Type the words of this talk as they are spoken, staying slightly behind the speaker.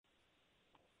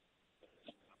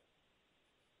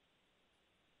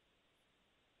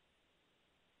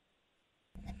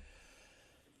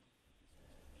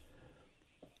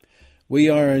We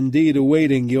are indeed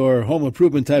awaiting your home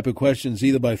improvement type of questions,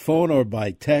 either by phone or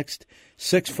by text.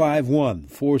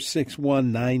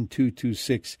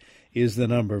 651-461-9226 is the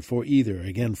number for either.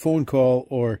 Again, phone call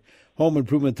or home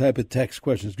improvement type of text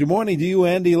questions. Good morning to you,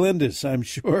 Andy Lindus. I'm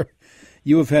sure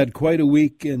you have had quite a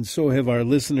week, and so have our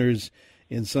listeners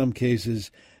in some cases.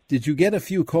 Did you get a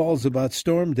few calls about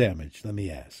storm damage, let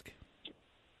me ask?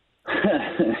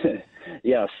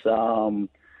 Yes,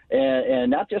 and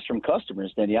not just from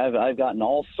customers, Denny. I've gotten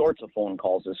all sorts of phone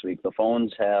calls this week. The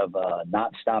phones have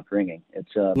not stopped ringing.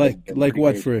 It's like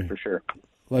what for sure.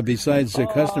 Well, besides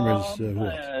customers,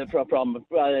 problem.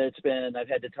 It's been I've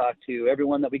had to talk to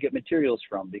everyone that we get materials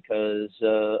from because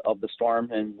of the storm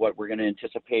and what we're going to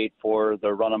anticipate for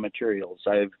the run on materials.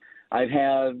 I've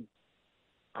had,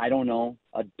 I don't know,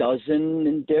 a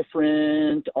dozen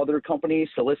different other companies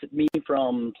solicit me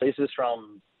from places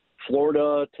from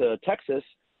Florida to Texas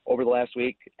over the last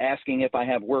week, asking if I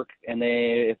have work and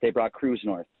if they brought crews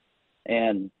north.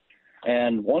 And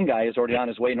one guy is already on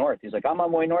his way north. He's like, I'm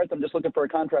on my way north. I'm just looking for a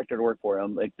contractor to work for.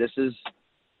 I'm like, this is,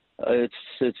 it's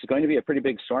going to be a pretty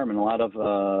big storm, and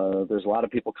there's a lot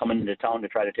of people coming into town to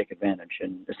try to take advantage.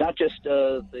 And it's not just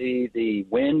the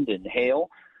wind and hail.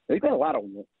 They've got a lot of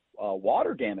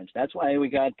water damage. That's why we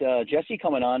got Jesse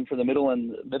coming on for the middle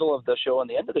of the show and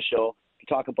the end of the show to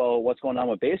talk about what's going on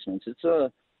with basements. It's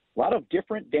a lot of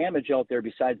different damage out there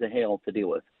besides the hail to deal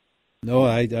with. No,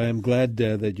 I'm glad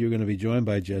that you're going to be joined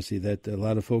by Jesse, that a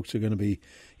lot of folks are going to be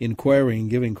inquiring,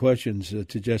 giving questions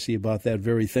to Jesse about that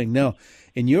very thing. Now,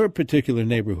 in your particular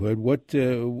neighborhood, what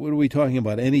are we talking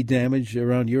about? Any damage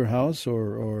around your house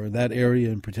or that area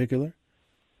in particular?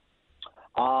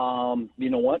 You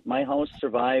know what? My house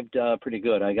survived pretty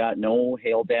good. I got no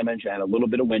hail damage. I had a little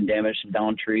bit of wind damage, some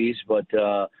downed trees, but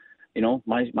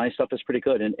my stuff is pretty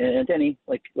good. And Denny,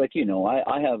 like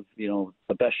I have the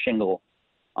best shingle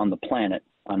on the planet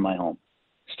on my home.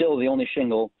 Still the only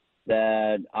shingle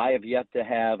that I have yet to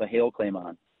have a hail claim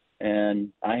on.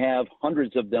 And I have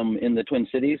hundreds of them in the Twin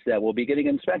Cities that will be getting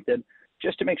inspected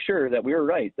just to make sure that we were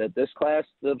right, that this class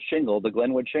of shingle, the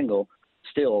Glenwood shingle,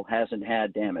 still hasn't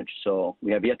had damage. So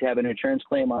we have yet to have an insurance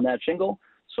claim on that shingle.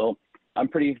 So I'm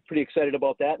pretty excited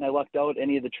about that. And I lucked out.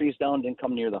 Any of the trees down didn't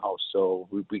come near the house. So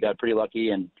we got pretty lucky.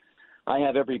 And I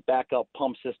have every backup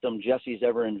pump system Jesse's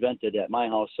ever invented at my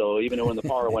house. So even when the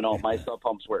power went out, my sub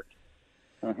pumps worked.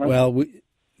 Uh-huh. Well,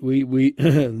 we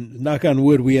knock on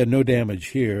wood, we had no damage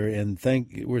here, and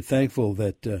we're thankful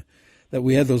that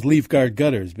we had those leaf guard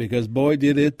gutters, because boy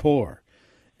did it pour,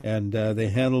 and they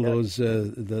handle those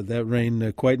that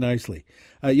rain quite nicely.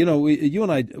 You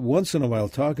and I once in a while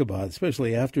talk about,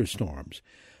 especially after storms,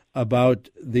 about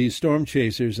these storm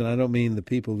chasers, and I don't mean the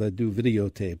people that do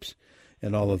videotapes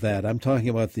and all of that. I'm talking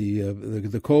about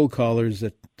the cold callers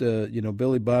that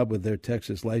Billy Bob with their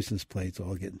Texas license plates.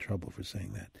 I'll get in trouble for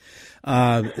saying that.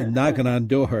 Knocking on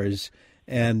doors,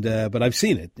 but I've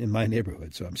seen it in my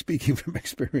neighborhood, so I'm speaking from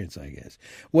experience, I guess.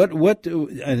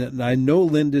 And I know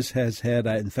Lindus has had.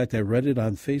 In fact, I read it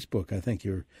on Facebook. I think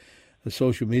your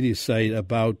social media site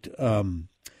about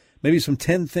maybe some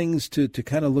 10 things to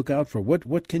kind of look out for.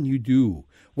 What can you do?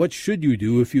 What should you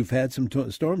do if you've had some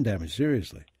storm damage?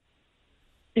 Seriously.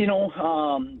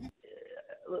 I'm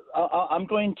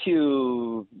going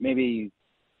to maybe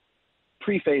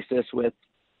preface this with,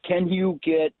 can you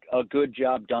get a good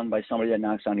job done by somebody that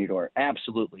knocks on your door?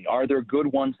 Absolutely. Are there good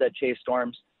ones that chase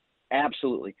storms?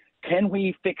 Absolutely. Can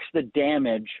we fix the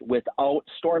damage without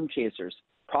storm chasers?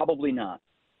 Probably not.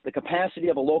 The capacity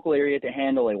of a local area to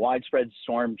handle a widespread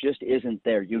storm just isn't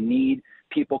there. You need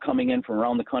people coming in from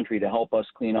around the country to help us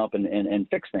clean up and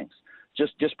fix things.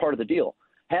 Just part of the deal.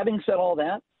 Having said all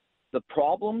that, the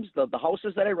problems, the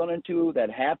houses that I run into that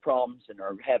have problems and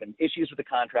are having issues with the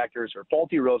contractors, or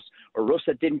faulty roofs, or roofs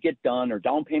that didn't get done, or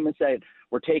down payments that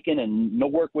were taken and no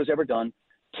work was ever done,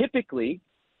 typically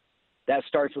that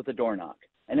starts with a door knock.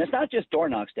 And it's not just door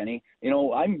knocks, Denny.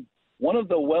 I'm one of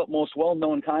the most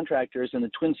well-known contractors in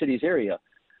the Twin Cities area.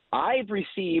 I've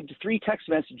received 3 text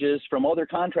messages from other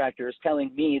contractors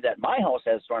telling me that my house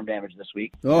has storm damage this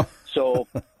week. Oh. So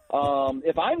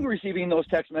if I'm receiving those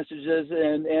text messages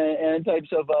and types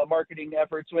of marketing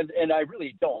efforts, and I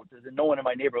really don't, no one in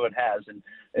my neighborhood has. And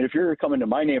if you're coming to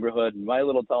my neighborhood, my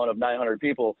little town of 900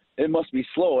 people, it must be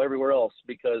slow everywhere else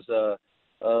because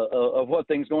of what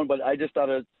things going. But I just thought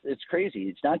it's crazy.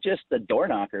 It's not just the door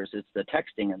knockers. It's the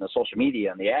texting and the social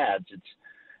media and the ads. It's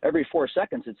every 4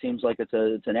 seconds it seems like it's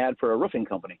an ad for a roofing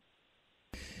company.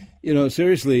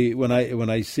 Seriously, when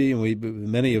I see,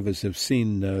 and many of us have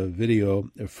seen video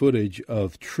footage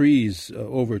of trees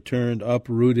overturned,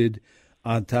 uprooted,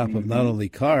 on top of not only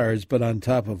cars but on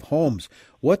top of homes.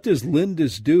 What does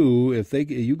Lindus do if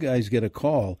you guys get a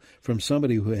call from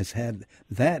somebody who has had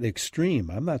that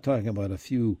extreme? I'm not talking about a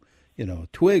few,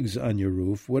 twigs on your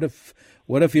roof. What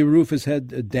if your roof has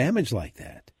had damage like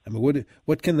that? I mean,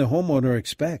 what can the homeowner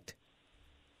expect?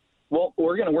 Well,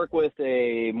 we're going to work with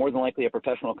more than likely a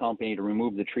professional company to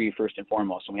remove the tree first and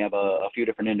foremost. And we have a few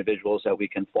different individuals that we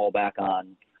can fall back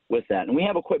on with that. And we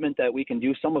have equipment that we can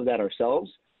do some of that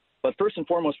ourselves. But first and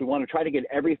foremost, we want to try to get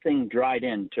everything dried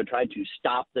in to try to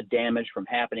stop the damage from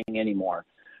happening anymore.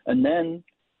 And then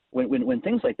when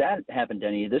things like that happen,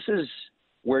 Denny, this is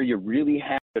where you really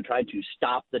have to try to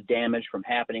stop the damage from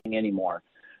happening anymore.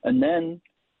 And then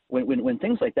when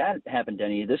things like that happen,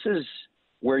 Denny, this is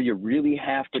where you really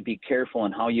have to be careful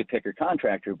on how you pick your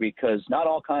contractor, because not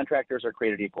all contractors are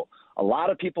created equal. A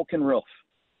lot of people can roof.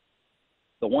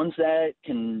 The ones that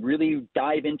can really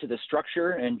dive into the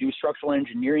structure and do structural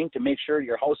engineering to make sure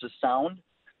your house is sound,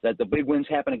 that the big winds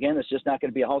happen again, it's just not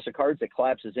going to be a house of cards that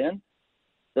collapses in.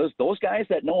 Those guys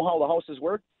that know how the houses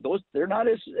work, they're not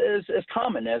as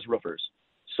common as roofers.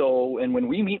 So, and when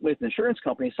we meet with insurance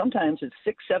companies, sometimes it's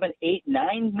 6, 7, 8,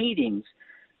 9 meetings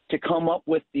to come up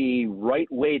with the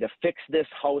right way to fix this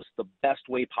house the best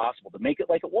way possible, to make it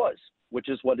like it was, which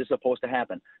is what is supposed to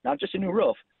happen. Not just a new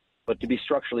roof, but to be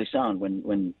structurally sound.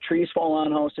 When trees fall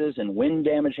on houses and wind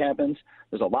damage happens,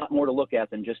 there's a lot more to look at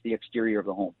than just the exterior of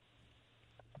the home.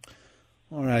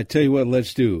 All right, tell you what,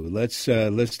 let's do. Let's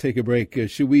take a break.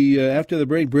 Should we, after the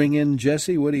break, bring in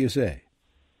Jesse? What do you say?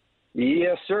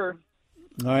 Yes, sir.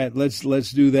 All right,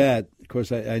 let's do that. Of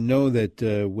course, I know that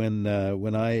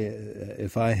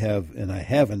if I have, and I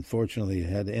haven't, fortunately,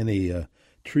 had any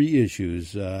tree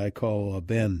issues, I call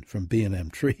Ben from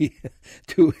B&M Tree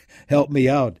to help me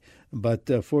out. But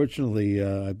fortunately,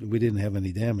 we didn't have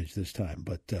any damage this time.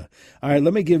 But all right,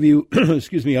 let me give you,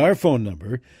 our phone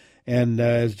number. And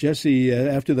as Jesse,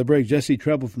 after the break, Jesse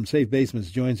Trebil from Safe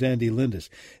Basements joins Andy Lindus.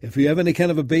 If you have any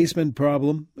kind of a basement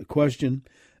problem, a question,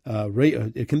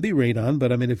 it can be radon,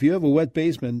 but I mean, if you have a wet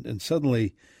basement and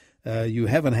suddenly you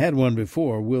haven't had one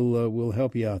before, we'll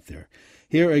help you out there.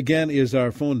 Here again is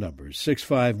our phone number,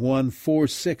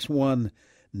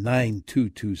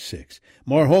 651-461-9226.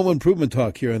 More home improvement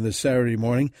talk here on this Saturday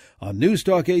morning on News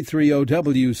Talk 830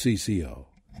 WCCO.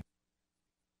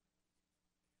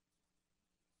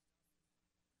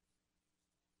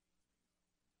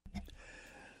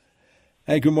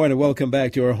 Hey, good morning. Welcome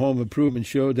back to our Home Improvement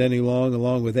Show. Denny Long,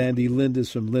 along with Andy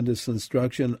Lindus from Lindus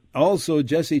Construction. Also,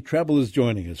 Jesse Trebil is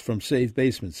joining us from Safe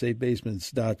Basements,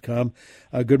 safebasements.com.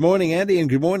 Good morning, Andy, and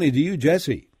good morning to you,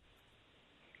 Jesse.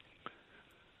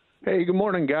 Hey, good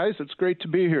morning, guys. It's great to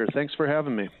be here. Thanks for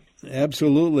having me.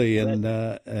 Absolutely, and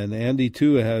Andy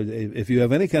too. If you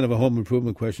have any kind of a home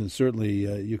improvement question,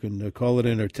 certainly you can call it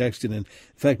in or text it in. In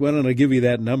fact, why don't I give you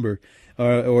that number?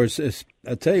 Or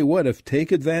I'll tell you what.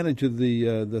 Take advantage of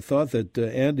the thought that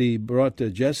Andy brought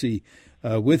Jesse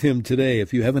with him today.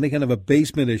 If you have any kind of a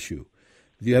basement issue,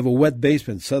 if you have a wet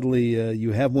basement, suddenly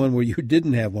you have one where you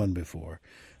didn't have one before.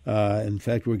 In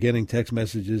fact, we're getting text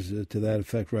messages to that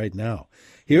effect right now.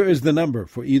 Here is the number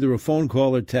for either a phone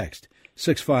call or text.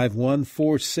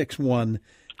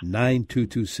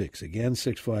 651-461-9226. Again,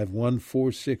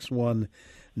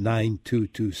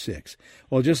 651-461-9226.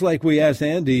 Well, just like we asked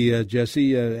Andy,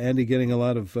 Jesse, Andy getting a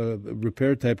lot of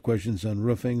repair-type questions on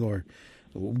roofing or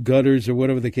gutters or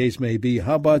whatever the case may be.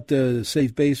 How about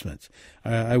safe basements?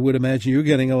 I would imagine you're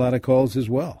getting a lot of calls as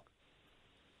well.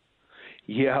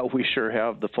 Yeah, we sure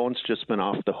have. The phone's just been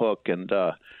off the hook, and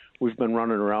we've been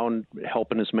running around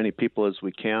helping as many people as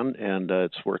we can, and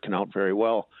it's working out very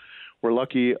well. We're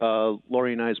lucky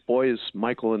Lori and I's boys,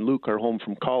 Michael and Luke, are home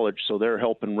from college, so they're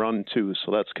helping run too,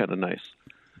 so that's kind of nice.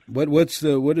 What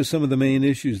are some of the main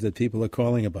issues that people are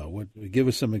calling about? Give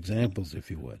us some examples, if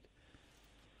you would.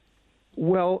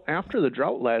 Well, after the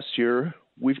drought last year,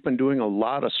 we've been doing a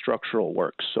lot of structural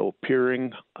work, so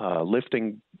piering,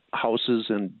 lifting houses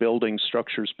and building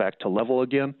structures back to level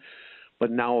again.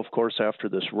 But now, of course, after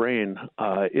this rain,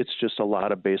 it's just a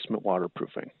lot of basement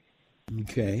waterproofing.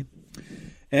 Okay.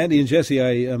 Andy and Jesse,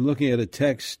 I'm looking at a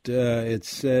text. It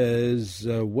says,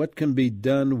 what can be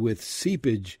done with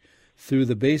seepage through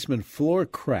the basement floor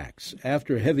cracks?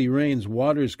 After heavy rains,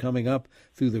 water is coming up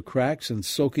through the cracks and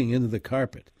soaking into the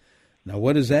carpet. Now,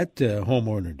 what does that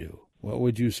homeowner do? What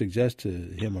would you suggest to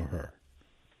him or her?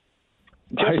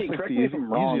 Jesse, correct me if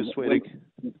I'm wrong.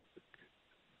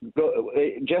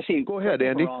 Jesse, go ahead,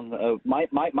 Andy.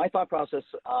 My thought process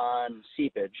on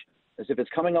seepage is if it's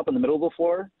coming up in the middle of the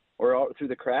floor or out through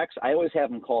the cracks, I always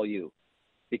have them call you,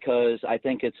 because I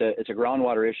think it's a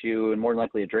groundwater issue and more than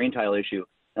likely a drain tile issue.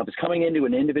 Now, if it's coming into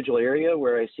an individual area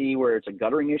where I see where it's a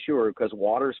guttering issue or because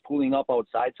water's pooling up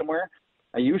outside somewhere,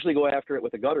 I usually go after it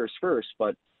with the gutters first.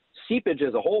 But seepage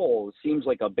as a whole seems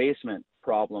like a basement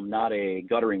problem, not a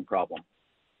guttering problem.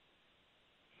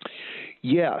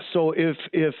 Yeah. So if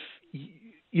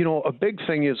a big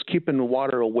thing is keeping the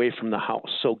water away from the house.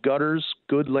 So gutters,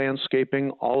 good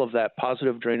landscaping, all of that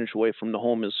positive drainage away from the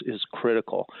home is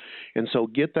critical. And so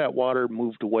get that water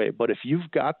moved away. But if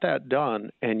you've got that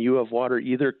done and you have water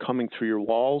either coming through your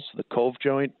walls, the cove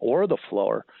joint, or the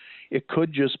floor, it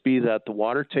could just be that the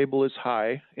water table is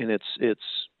high and it's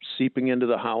seeping into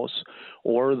the house,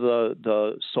 or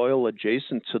the soil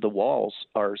adjacent to the walls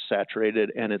are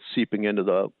saturated and it's seeping into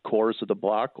the cores of the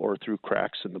block or through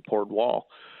cracks in the poured wall.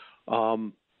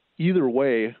 Either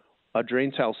way, a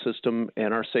drain tile system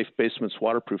and our Safe Basements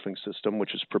waterproofing system,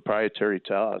 which is proprietary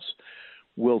to us,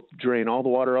 will drain all the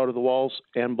water out of the walls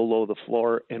and below the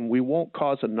floor, and we won't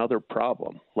cause another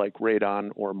problem like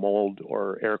radon or mold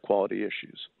or air quality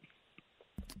issues.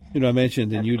 I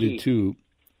mentioned, and you did too,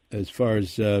 as far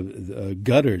as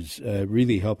gutters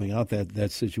really helping out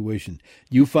that situation.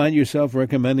 You find yourself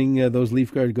recommending those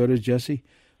leaf guard gutters, Jesse,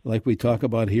 like we talk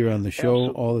about here on the show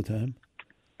all the time?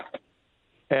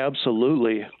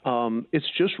 Absolutely. It's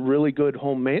just really good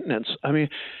home maintenance. I mean,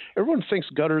 everyone thinks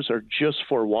gutters are just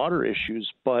for water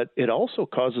issues, but it also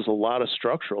causes a lot of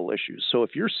structural issues. So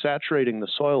if you're saturating the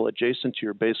soil adjacent to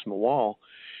your basement wall,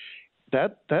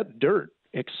 that dirt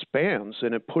expands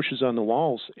and it pushes on the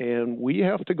walls, and we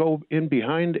have to go in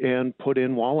behind and put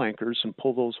in wall anchors and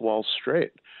pull those walls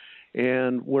straight.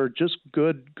 And we're just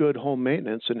good home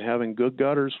maintenance, and having good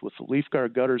gutters with the leaf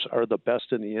guard gutters are the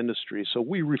best in the industry. So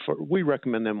we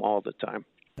recommend them all the time.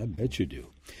 I bet you do.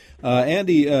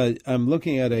 Andy, I'm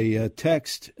looking at a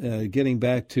text getting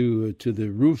back to the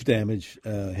roof damage,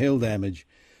 hail damage.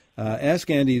 Ask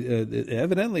Andy,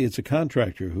 evidently it's a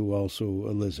contractor who also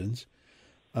listens,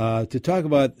 to talk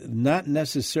about not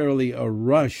necessarily a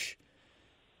rush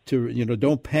to,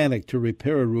 don't panic to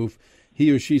repair a roof. He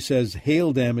or she says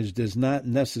hail damage does not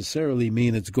necessarily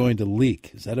mean it's going to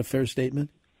leak. Is that a fair statement?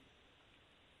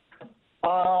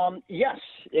 Yes,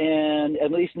 and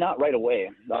at least not right away.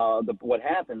 What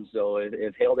happens though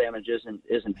if hail damage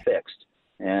isn't fixed,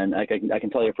 and I can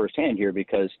tell you firsthand here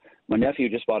because my nephew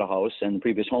just bought a house and the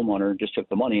previous homeowner just took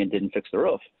the money and didn't fix the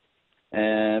roof,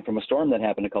 and from a storm that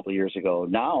happened a couple of years ago.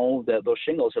 Now that those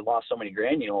shingles have lost so many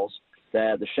granules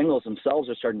that the shingles themselves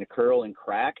are starting to curl and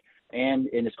crack, and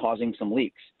it's causing some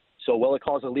leaks. So will it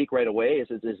cause a leak right away? Is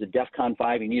it DEFCON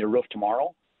 5? You need a roof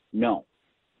tomorrow? No.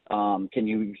 Would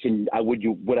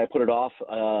I put it off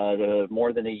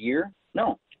more than a year?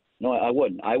 No, I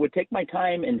wouldn't. I would take my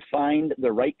time and find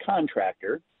the right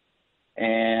contractor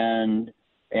and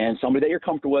somebody that you're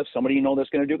comfortable with, somebody you know that's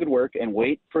going to do good work, and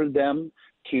wait for them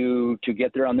to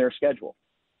get there on their schedule.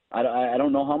 I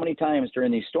don't know how many times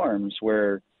during these storms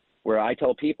where I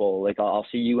tell people, like, I'll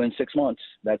see you in 6 months.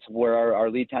 That's where our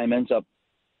lead time ends up,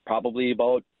 probably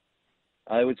about,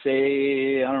 I would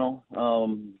say, I don't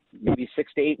know, maybe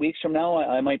 6 to 8 weeks from now.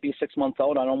 I might be 6 months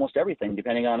out on almost everything,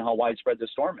 depending on how widespread the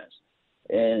storm is.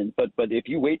 But if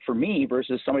you wait for me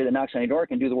versus somebody that knocks on your door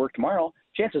can do the work tomorrow,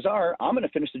 chances are I'm going to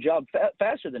finish the job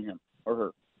faster than him or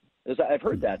her. I've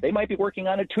heard that. They might be working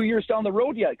on it 2 years down the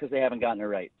road yet because they haven't gotten it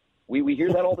right. We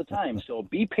hear that all the time. So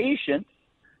be patient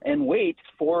and wait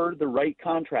for the right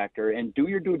contractor and do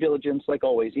your due diligence like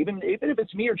always. Even if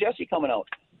it's me or Jesse coming out,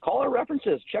 call our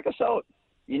references. Check us out.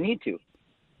 You need to.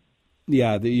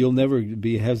 Yeah, you'll never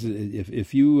be hesitant.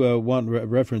 If you want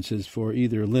references for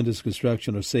either Lindus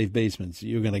Construction or Safe Basements,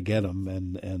 you're going to get them,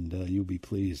 and you'll be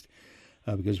pleased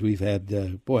because we've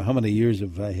had, how many years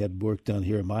have I had work done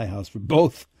here in my house for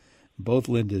both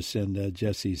Lindus and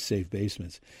Jesse's Safe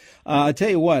Basements. I tell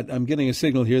you what, I'm getting a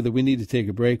signal here that we need to take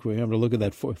a break. We're going to look at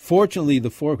that. Fortunately,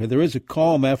 there is a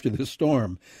calm after the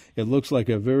storm. It looks like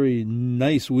a very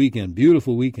nice weekend,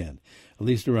 beautiful weekend, at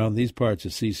least around these parts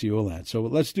of CCO land. So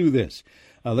let's do this.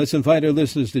 Let's invite our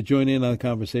listeners to join in on the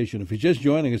conversation. If you're just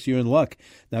joining us, you're in luck.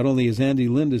 Not only is Andy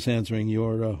Lindus answering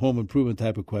your home improvement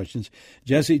type of questions,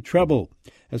 Jesse Trebil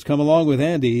has come along with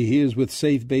Andy. He is with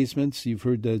Safe Basements. You've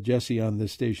heard Jesse on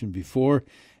this station before.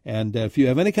 And if you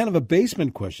have any kind of a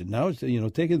basement question, now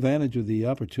take advantage of the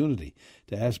opportunity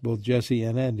to ask both Jesse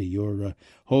and Andy your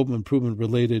home improvement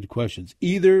related questions,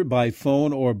 either by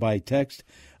phone or by text.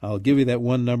 I'll give you that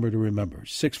one number to remember,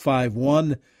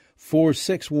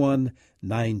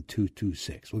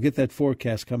 651-461-9226. We'll get that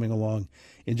forecast coming along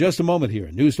in just a moment here.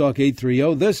 News Talk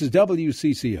 830. This is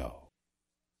WCCO.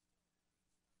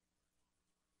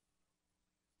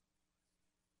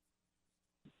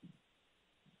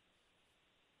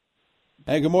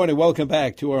 Hey, good morning. Welcome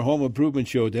back to our Home Improvement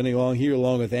Show. Denny Long here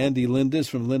along with Andy Lindus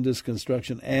from Lindus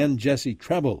Construction and Jesse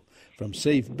Trebil from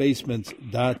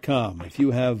SafeBasements.com. If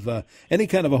you have any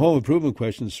kind of a home improvement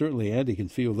question, certainly Andy can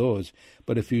field those.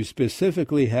 But if you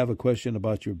specifically have a question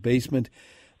about your basement,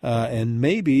 and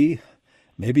maybe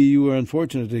you were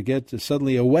unfortunate to get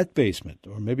suddenly a wet basement,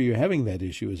 or maybe you're having that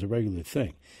issue as a regular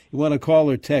thing, you want to call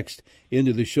or text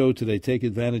into the show today. Take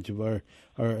advantage of our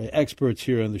experts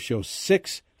here on the show.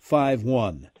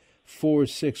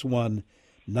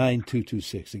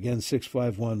 651-461-9226. Again,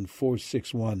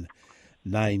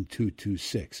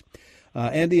 651-461-9226.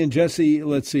 Andy and Jesse,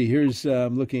 let's see. Here's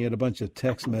I'm looking at a bunch of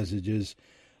text messages.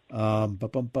 My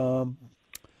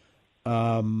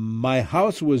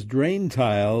house was drain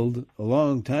tiled a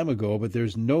long time ago, but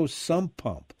there's no sump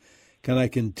pump. Can I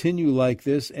continue like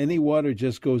this? Any water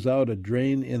just goes out a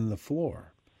drain in the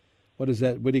floor. What is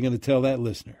that? What are you going to tell that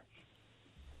listener?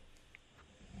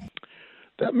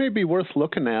 That may be worth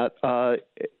looking at.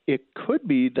 It could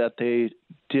be that they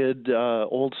did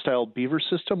old-style beaver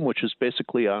system, which is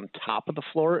basically on top of the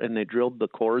floor, and they drilled the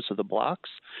cores of the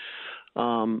blocks.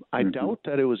 I doubt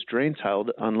that it was drain tiled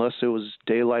unless it was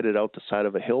daylighted out the side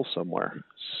of a hill somewhere.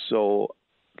 So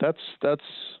that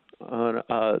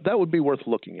would be worth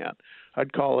looking at.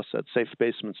 I'd call us at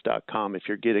safebasements.com if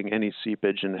you're getting any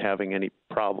seepage and having any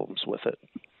problems with it.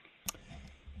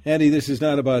 Andy, this is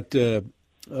not about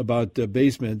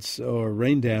basements or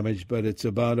rain damage, but it's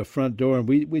about a front door, and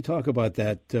we talk about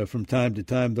that from time to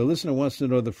time. The listener wants to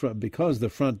know because the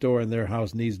front door in their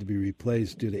house needs to be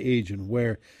replaced due to age and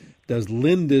wear. Does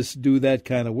Lindus do that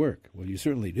kind of work? Well, you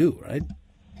certainly do, right?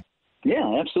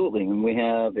 Yeah, absolutely. And we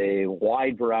have a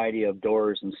wide variety of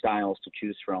doors and styles to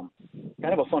choose from.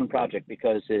 Kind of a fun project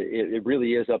because it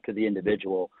really is up to the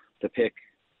individual to pick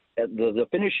the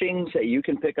finishings that you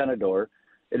can pick on a door.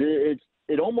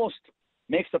 It almost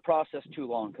makes the process too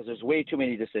long because there's way too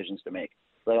many decisions to make.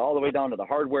 Like all the way down to the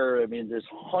hardware. I mean, there's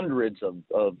hundreds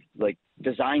of like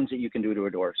designs that you can do to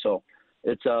a door. So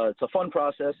it's a fun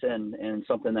process and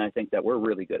something that I think that we're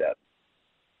really good at.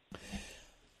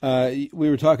 We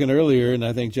were talking earlier, and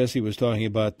I think Jesse was talking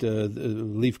about the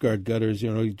leaf guard gutters,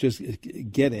 just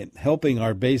helping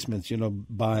our basements,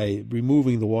 by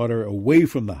removing the water away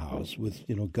from the house with,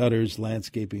 gutters,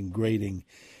 landscaping, grading.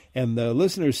 And the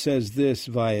listener says this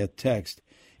via text: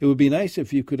 it would be nice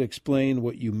if you could explain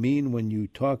what you mean when you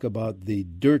talk about the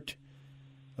dirt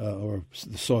or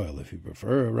the soil, if you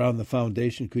prefer, around the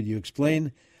foundation. Could you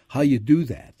explain how you do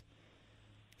that?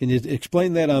 Can you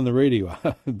explain that on the radio?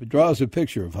 Draw us a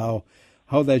picture of how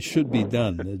that should be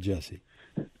done, Jesse.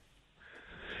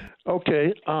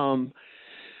 Okay.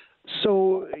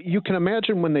 So you can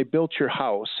imagine when they built your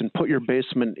house and put your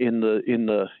basement in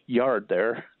the yard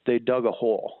there, they dug a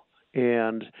hole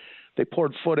and they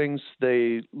poured footings,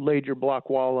 they laid your block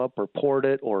wall up or poured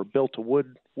it or built a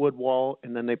wood wall,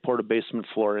 and then they poured a basement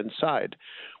floor inside.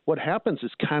 What happens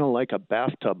is kind of like a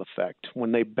bathtub effect.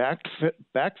 When they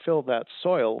backfill that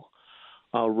soil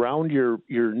around your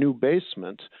new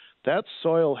basement, that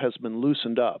soil has been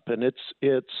loosened up, and it's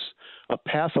a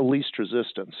path of least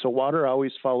resistance. So water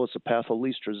always follows a path of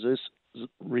least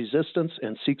resistance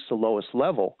and seeks the lowest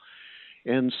level.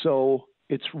 And so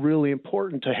it's really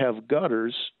important to have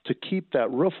gutters to keep that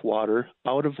roof water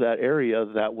out of that area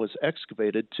that was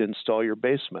excavated to install your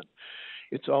basement.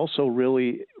 It's also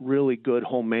really, really good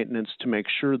home maintenance to make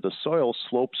sure the soil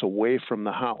slopes away from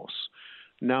the house.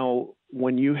 Now,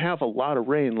 when you have a lot of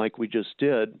rain like we just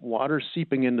did, water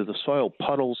seeping into the soil,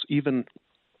 puddles even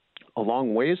a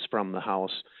long ways from the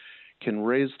house, can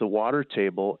raise the water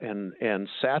table and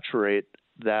saturate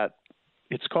that.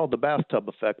 It's called the bathtub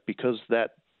effect because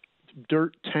that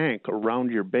dirt tank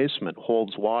around your basement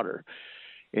holds water.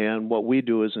 And what we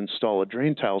do is install a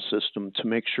drain tile system to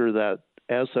make sure that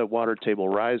as that water table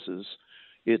rises,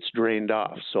 it's drained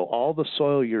off. So all the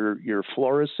soil your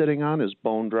floor is sitting on is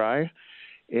bone dry,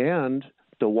 and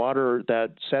the water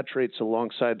that saturates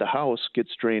alongside the house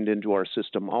gets drained into our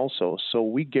system also. So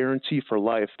we guarantee for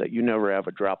life that you never have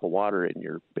a drop of water in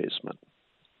your basement.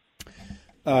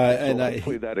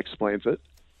 Hopefully that explains it.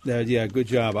 Yeah, good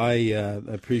job. I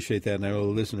appreciate that, and I know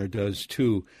the listener does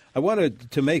too. I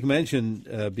wanted to make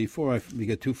mention before we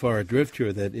get too far adrift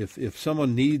here that if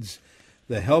someone needs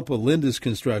the help of Lindus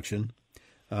Construction,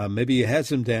 maybe you had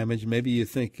some damage, maybe you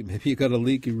got a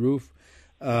leaky roof,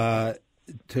 to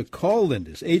call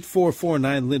Lindus,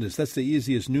 8449-LINDUS. That's the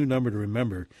easiest new number to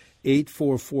remember,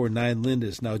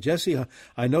 8449-LINDUS. Now, Jesse,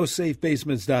 I know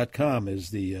safebasements.com is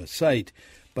the site,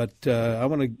 but I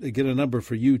want to get a number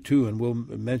for you, too, and we'll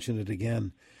mention it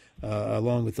again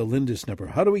along with the Lindus number.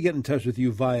 How do we get in touch with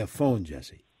you via phone,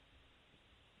 Jesse?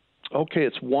 Okay,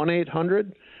 it's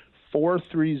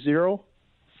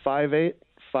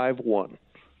 1-800-430-5851.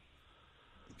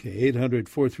 Okay,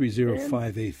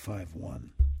 800-430-5851.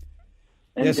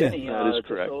 And Yes, Denny, that is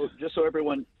correct. Just so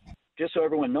everyone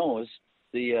knows,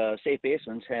 the Safe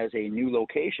Basements has a new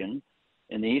location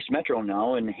in the East Metro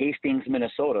now in Hastings,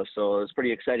 Minnesota. So it's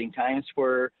pretty exciting times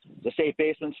for the Safe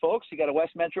Basements folks. You got a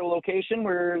West Metro location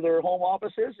where their home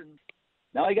office is, and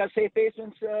now you got Safe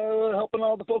Basements helping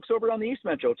all the folks over on the East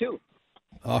Metro too.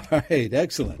 All right,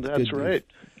 excellent. That's Good right.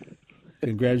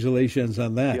 Congratulations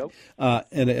on that. Yep.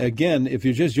 And again, if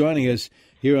you're just joining us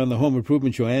here on the Home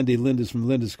Improvement Show, Andy Lindus from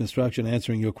Lindus Construction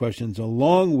answering your questions,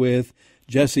 along with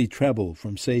Jesse Trebil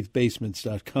from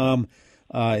SafeBasements.com.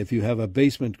 If you have a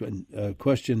basement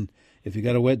question, if you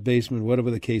got a wet basement, whatever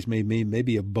the case may be,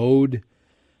 maybe a bode.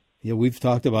 We've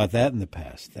talked about that in the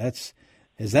past.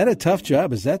 Is that a tough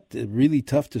job? Is that really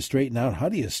tough to straighten out? How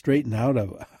do you straighten out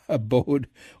a bode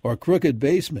or crooked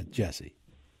basement, Jesse?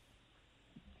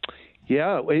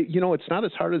 Yeah, it's not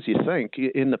as hard as you think.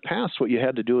 In the past, what you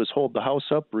had to do is hold the house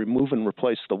up, remove and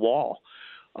replace the wall.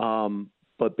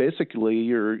 But basically,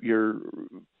 you're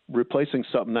replacing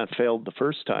something that failed the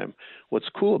first time. What's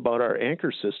cool about our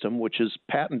anchor system, which is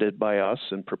patented by us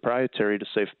and proprietary to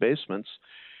Safe Basements,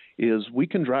 is we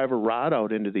can drive a rod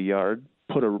out into the yard,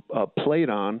 put a plate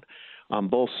on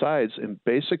both sides, and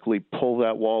basically pull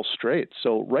that wall straight.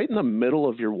 So right in the middle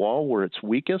of your wall where it's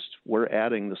weakest, we're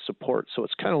adding the support. So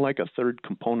it's kind of like a third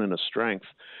component of strength.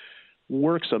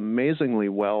 Works amazingly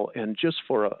well, and just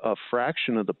for a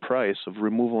fraction of the price of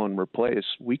removal and replace,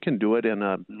 we can do it in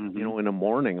a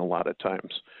morning a lot of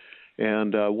times,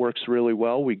 and works really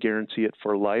well. We guarantee it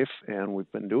for life, and we've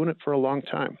been doing it for a long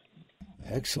time.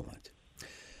 Excellent.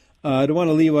 I don't want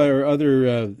to leave our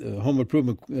other home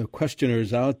improvement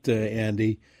questioners out,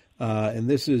 Andy, and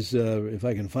this is, if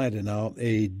I can find it now,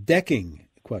 a decking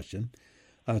question.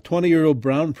 A 20-year-old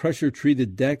brown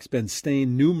pressure-treated deck's been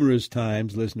stained numerous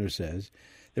times, listener says.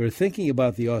 They were thinking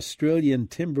about the Australian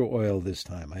timber oil this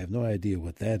time. I have no idea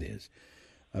what that is.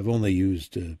 I've only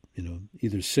used,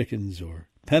 either Sikkens or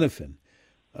Penafin.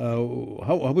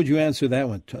 How would you answer that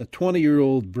one? A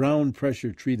 20-year-old brown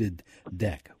pressure-treated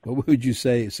deck. What would you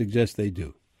suggest they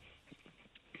do?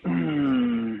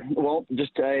 Well,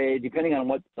 just depending on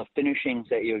what the finishings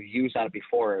that you've used on it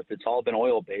before, if it's all been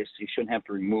oil-based, you shouldn't have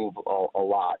to remove a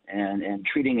lot. And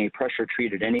treating a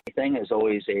pressure-treated anything is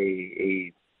always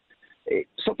a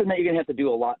something that you're going to have to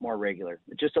do a lot more regular.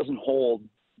 It just doesn't hold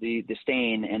the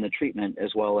stain and the treatment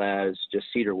as well as just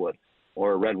cedar wood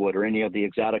or redwood or any of the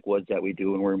exotic woods that we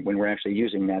do when we're actually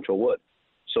using natural wood.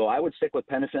 So I would stick with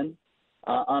Penafin.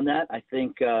 On that, I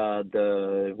think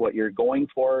what you're going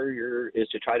for is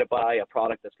to try to buy a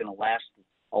product that's going to last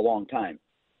a long time.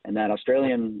 And that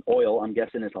Australian oil, I'm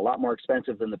guessing, is a lot more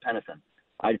expensive than the Penafin.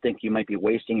 I think you might be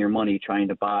wasting your money trying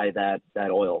to buy that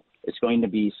oil. It's going to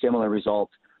be similar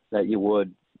results that you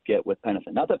would get with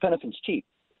Penafin. Not that Penafin's cheap.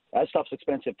 That stuff's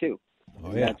expensive too.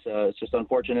 Oh, yeah. It's just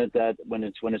unfortunate that when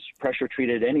it's pressure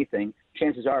treated anything,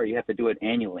 chances are you have to do it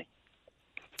annually.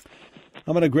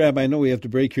 I'm going to grab, I know we have to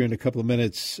break here in a couple of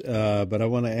minutes, but I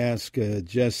want to ask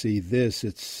Jesse this.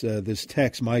 It's this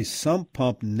text. My sump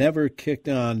pump never kicked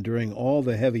on during all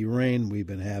the heavy rain we've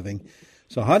been having.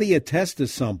 So how do you test a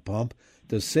sump pump?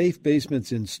 Does Safe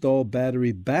Basements install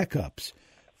battery backups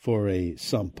for a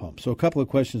sump pump? So a couple of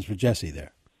questions for Jesse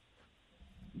there.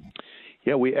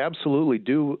 Yeah, we absolutely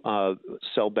do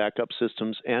sell backup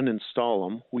systems and install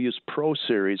them. We use Pro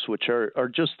Series, which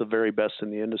are just the very best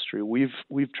in the industry.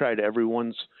 We've tried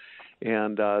everyone's,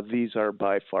 and these are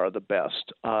by far the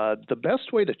best. The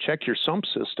best way to check your sump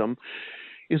system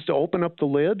is to open up the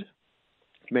lid,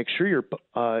 make sure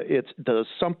the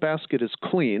sump basket is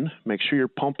clean, make sure your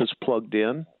pump is plugged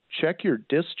in, check your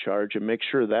discharge and make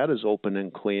sure that is open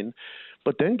and clean.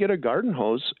 But then get a garden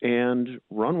hose and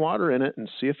run water in it and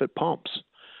see if it pumps.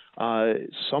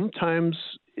 Sometimes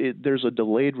there's a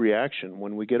delayed reaction.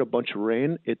 When we get a bunch of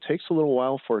rain, it takes a little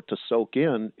while for it to soak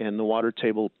in and the water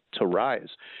table to rise.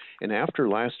 And after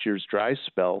last year's dry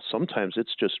spell, sometimes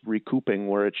it's just recouping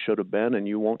where it should have been, and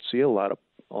you won't see a lot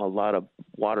of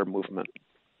water movement.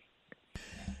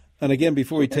 And again,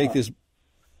 before we take this.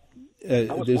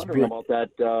 I was wondering about that.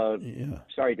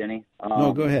 Sorry, Denny.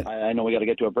 No, go ahead. I know we got to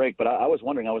get to a break, but I was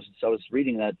wondering. I was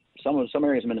reading that some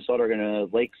areas of Minnesota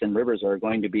lakes and rivers are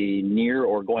going to be near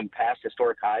or going past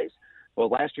historic highs. Well,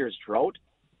 last year's drought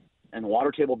and the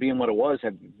water table being what it was,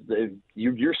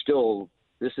 you're still.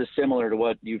 This is similar to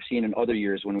what you've seen in other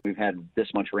years when we've had this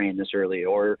much rain this early,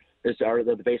 or are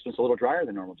the basements a little drier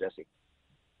than normal, Jesse?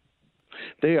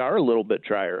 They are a little bit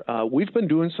drier. We've been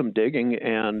doing some digging,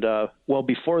 and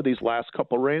before these last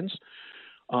couple rains,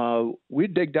 We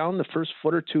dig down the first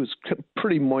foot or two. It's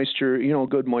pretty moisture,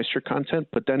 good moisture content,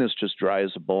 but then it's just dry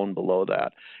as a bone below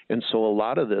that. And so a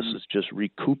lot of this is just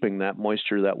recouping that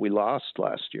moisture that we lost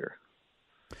last year.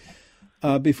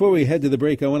 Before we head to the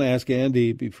break, I want to ask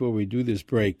Andy, before we do this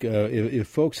break, if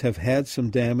folks have had some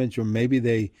damage, or maybe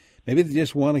they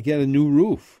just want to get a new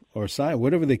roof or side,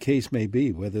 whatever the case may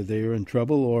be, whether they're in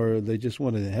trouble or they just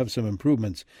want to have some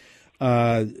improvements,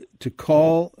 to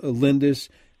call Lindus.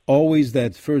 Always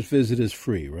that first visit is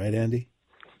free, right, Andy?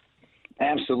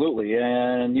 Absolutely,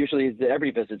 and usually every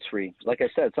visit's free. Like I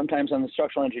said, sometimes on the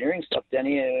structural engineering stuff,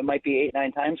 Denny, it might be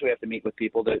 8-9 times we have to meet with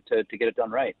people to get it done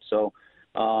right. So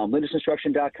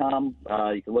LindusConstruction.com,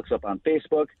 you can look us up on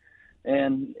Facebook,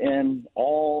 and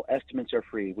all estimates are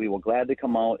free. We will gladly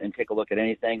come out and take a look at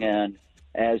anything, and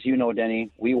as you know,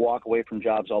 Denny, we walk away from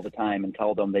jobs all the time and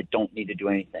tell them they don't need to do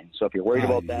anything. So if you're worried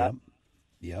about that,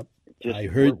 yep. Just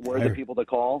we're the people to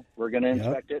call. We're going to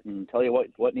inspect it and tell you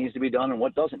what needs to be done and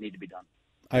what doesn't need to be done.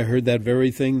 I heard that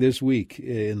very thing this week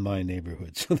in my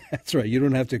neighborhood. So that's right. You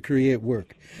don't have to create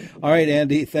work. All right,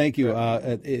 Andy, thank you.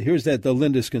 Here's the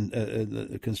Lindus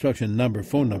construction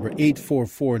phone number,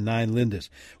 8449-LINDUS.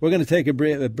 We're going to take a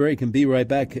break and be right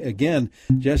back. Again,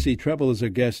 Jesse Trebil is our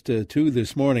guest, too,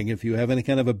 this morning. If you have any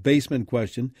kind of a basement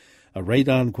question, a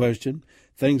radon question,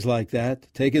 things like that,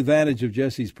 take advantage of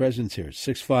Jesse's presence here,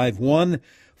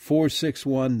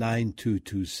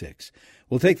 651-461-9226.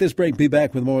 We'll take this break and be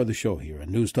back with more of the show here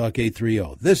on News Talk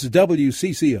 830. This is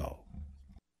WCCO.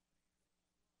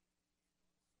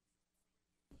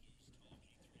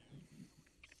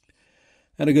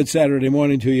 And a good Saturday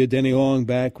morning to you. Denny Long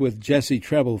back with Jesse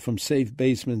Trebil from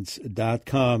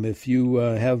SafeBasements.com. If you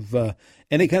have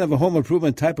any kind of a home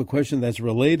improvement type of question that's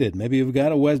related, maybe you've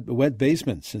got a wet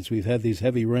basement since we've had these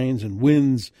heavy rains and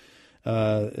winds.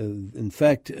 In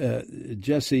fact,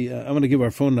 Jesse, I'm going to give our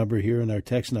phone number here and our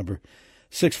text number,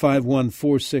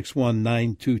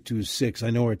 651-461-9226.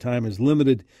 I know our time is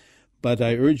limited, but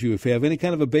I urge you, if you have any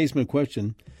kind of a basement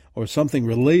question or something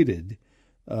related,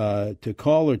 to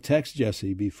call or text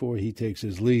Jesse before he takes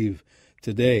his leave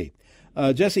today.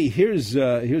 Jesse, here's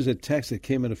a text that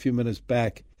came in a few minutes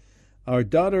back. Our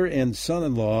daughter and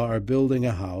son-in-law are building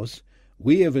a house.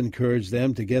 We have encouraged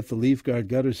them to get the leaf guard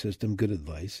gutter system. Good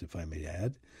advice, if I may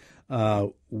add.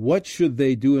 What should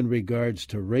they do in regards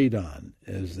to radon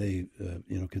as they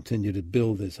continue to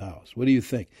build this house? What do you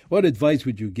think? What advice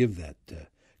would you give that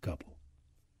couple?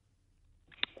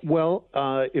 Well,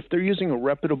 if they're using a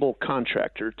reputable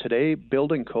contractor, today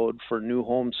building code for new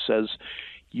homes says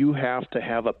you have to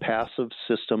have a passive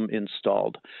system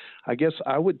installed. I guess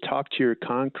I would talk to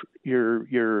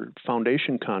your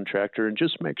foundation contractor and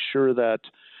just make sure that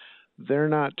they're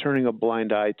not turning a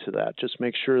blind eye to that. Just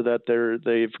make sure that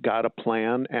they've got a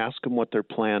plan. Ask them what their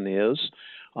plan is.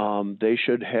 They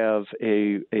should have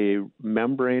a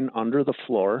membrane under the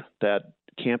floor that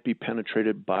can't be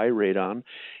penetrated by radon,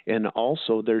 and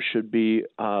also there should be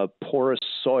porous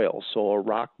soil, so a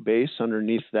rock base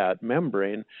underneath that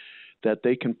membrane that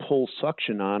they can pull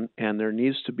suction on, and there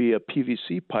needs to be a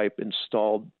PVC pipe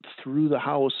installed through the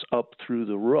house up through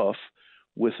the roof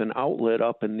with an outlet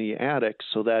up in the attic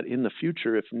so that in the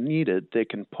future, if needed, they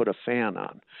can put a fan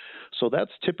on. So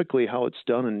that's typically how it's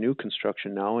done in new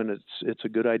construction now, and it's a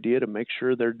good idea to make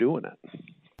sure they're doing it.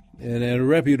 And a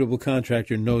reputable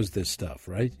contractor knows this stuff,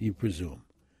 right? You presume.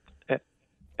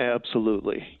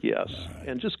 Absolutely, yes. Right.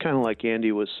 And just kind of like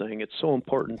Andy was saying, it's so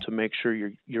important to make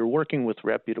sure you're working with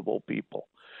reputable people.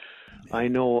 Yeah. I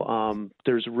know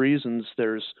there's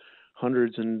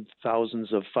hundreds and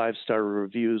thousands of 5-star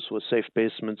reviews with Safe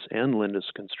Basements and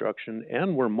Lindus Construction,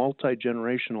 and we're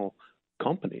multi-generational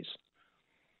companies.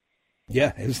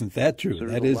 Yeah, isn't that true? So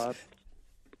that is.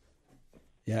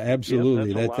 Yeah,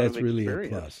 absolutely. Yep, that's really a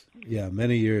plus. Yeah,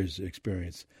 many years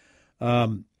experience.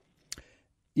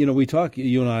 We talk,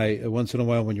 you and I, once in a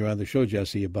while when you're on the show,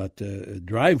 Jesse, about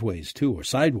driveways, too, or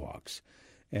sidewalks,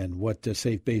 and what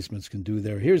Safe Basements can do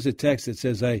there. Here's a text that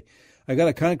says, I got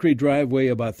a concrete driveway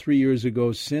about 3 years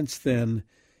ago. Since then,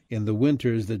 in the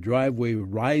winters, the driveway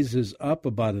rises up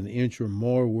about an inch or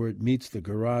more where it meets the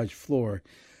garage floor.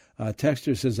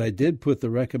 Texter says, I did put the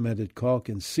recommended caulk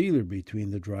and sealer between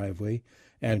the driveway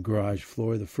and garage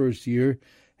floor. The first year,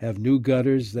 have new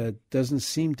gutters. That doesn't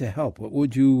seem to help. What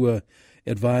would you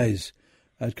advise?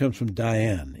 That comes from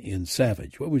Diane in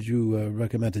Savage. What would you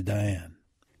recommend to Diane?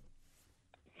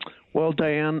 Well,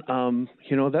 Diane,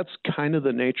 that's kind of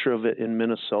the nature of it in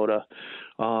Minnesota.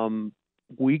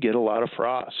 We get a lot of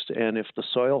frost, and if the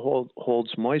soil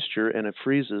holds moisture and it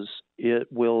freezes, it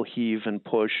will heave and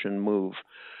push and move.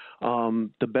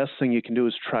 the best thing you can do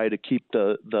is try to keep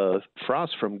the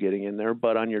frost from getting in there.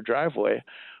 But on your driveway,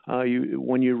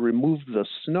 when you remove the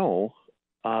snow,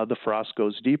 the frost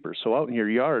goes deeper. So out in your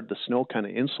yard, the snow kind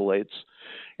of insulates.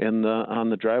 And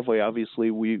on the driveway, obviously,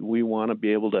 we want to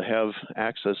be able to have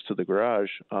access to the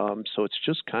garage. So it's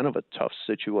just kind of a tough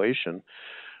situation.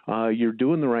 You're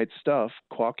doing the right stuff,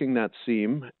 caulking that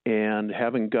seam and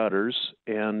having gutters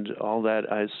and all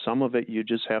that. Some of it you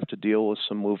just have to deal with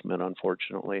some movement,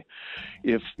 unfortunately.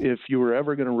 If you were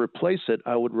ever going to replace it,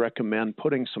 I would recommend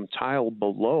putting some tile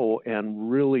below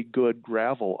and really good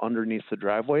gravel underneath the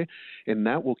driveway, and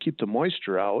that will keep the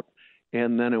moisture out,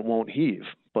 and then it won't heave.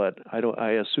 But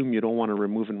I assume you don't want to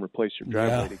remove and replace your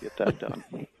driveway to get that done.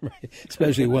 Right.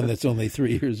 Especially one that's only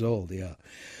 3 years old, yeah.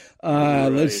 Right,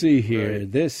 let's see here.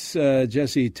 Right. This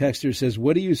Jesse Texter says,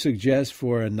 what do you suggest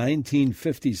for a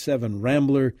 1957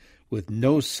 Rambler with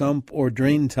no sump or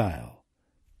drain tile?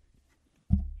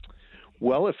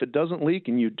 Well, if it doesn't leak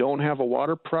and you don't have a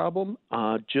water problem,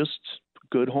 just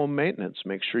good home maintenance.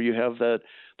 Make sure you have the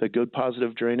good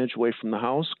positive drainage away from the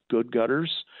house, good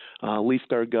gutters. Leaf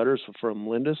guard gutters from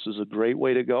Lindus is a great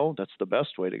way to go. That's the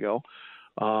best way to go.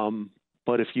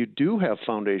 But if you do have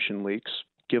foundation leaks,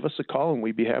 give us a call and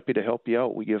we'd be happy to help you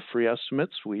out. We give free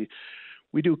estimates. We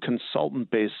do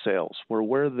consultant-based sales where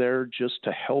we're there just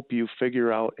to help you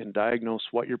figure out and diagnose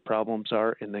what your problems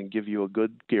are and then give you a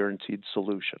good guaranteed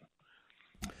solution.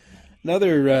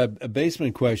 Another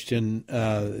basement question.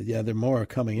 There are more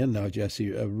coming in now,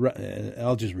 Jesse.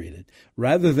 I'll just read it.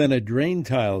 Rather than a drain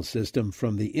tile system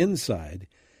from the inside,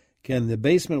 can the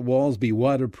basement walls be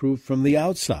waterproof from the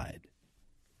outside?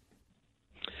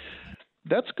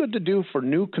 That's good to do for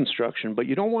new construction, but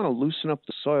you don't want to loosen up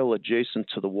the soil adjacent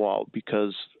to the wall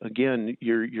because, again,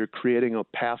 you're creating a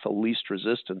path of least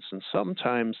resistance, and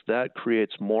sometimes that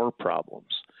creates more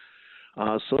problems.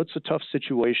 So it's a tough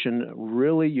situation.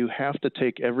 Really, you have to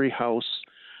take every house.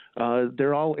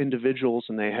 They're all individuals,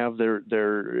 and they have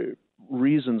their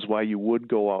reasons why you would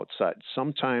go outside.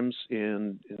 Sometimes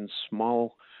in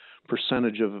small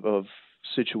percentage of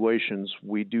situations,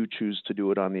 we do choose to do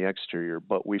it on the exterior,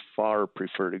 but we far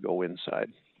prefer to go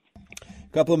inside. A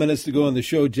couple of minutes to go on the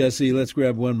show, Jesse. Let's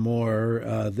grab one more.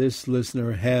 This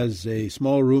listener has a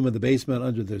small room in the basement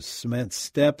under the cement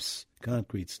steps,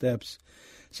 concrete steps.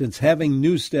 Since having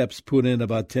new steps put in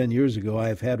about 10 years ago, I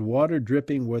have had water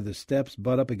dripping where the steps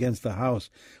butt up against the house.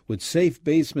 Would safe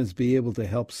basements be able to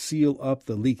help seal up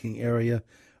the leaking area,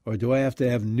 or do I have to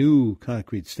have new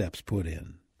concrete steps put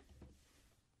in?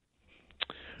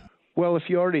 Well, if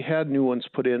you already had new ones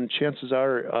put in, chances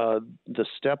are the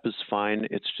step is fine.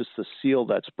 It's just the seal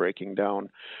that's breaking down.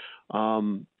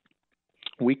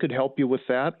 We could help you with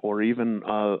that, or even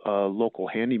a local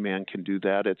handyman can do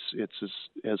that. It's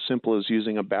as simple as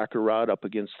using a backer rod up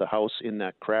against the house in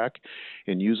that crack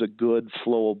and use a good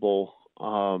flowable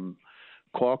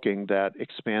caulking that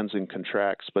expands and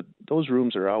contracts. But those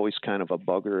rooms are always kind of a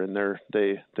bugger, and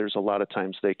there's a lot of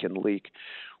times they can leak.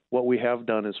 What we have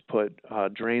done is put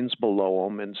drains below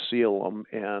them and seal them,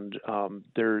 and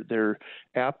they're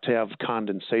apt to have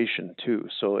condensation too.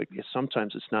 So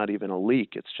sometimes it's not even a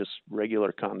leak; it's just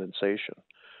regular condensation.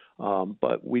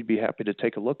 But we'd be happy to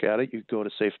take a look at it. You go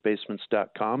to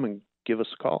safebasements.com and give us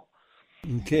a call.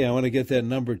 Okay, I want to get that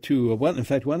number too. In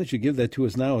fact, why don't you give that to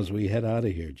us now as we head out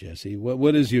of here, Jesse?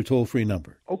 What is your toll-free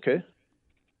number? Okay,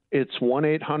 it's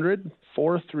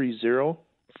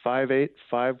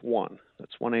 1-800-430-5851.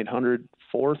 That's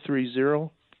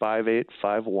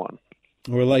 1-800-430-5851.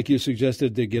 Or like you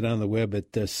suggested, to get on the web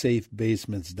at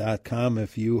safebasements.com.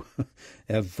 If you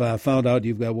have found out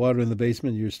you've got water in the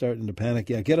basement, you're starting to panic,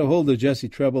 get a hold of Jesse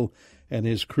Trebil and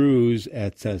his crews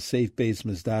at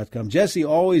safebasements.com. Jesse,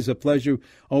 always a pleasure.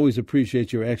 Always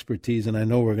appreciate your expertise, and I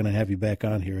know we're going to have you back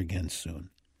on here again soon.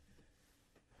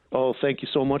 Oh, thank you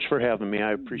so much for having me.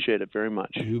 I appreciate it very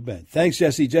much. You bet. Thanks,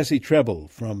 Jesse. Jesse Trebil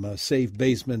from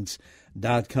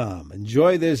safebasements.com.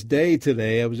 Enjoy this day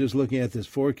today. I was just looking at this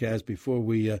forecast before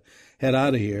we head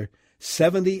out of here.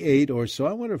 78 or so.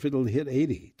 I wonder if it'll hit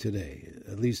 80 today,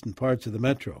 at least in parts of the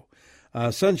metro.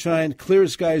 Sunshine, clear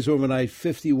skies overnight,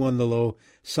 51 the low.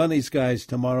 Sunny skies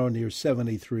tomorrow near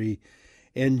 73.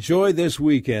 Enjoy this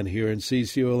weekend here in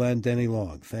CCO land. Denny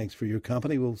Long, thanks for your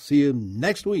company. We'll see you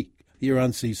next week here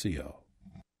on CCO.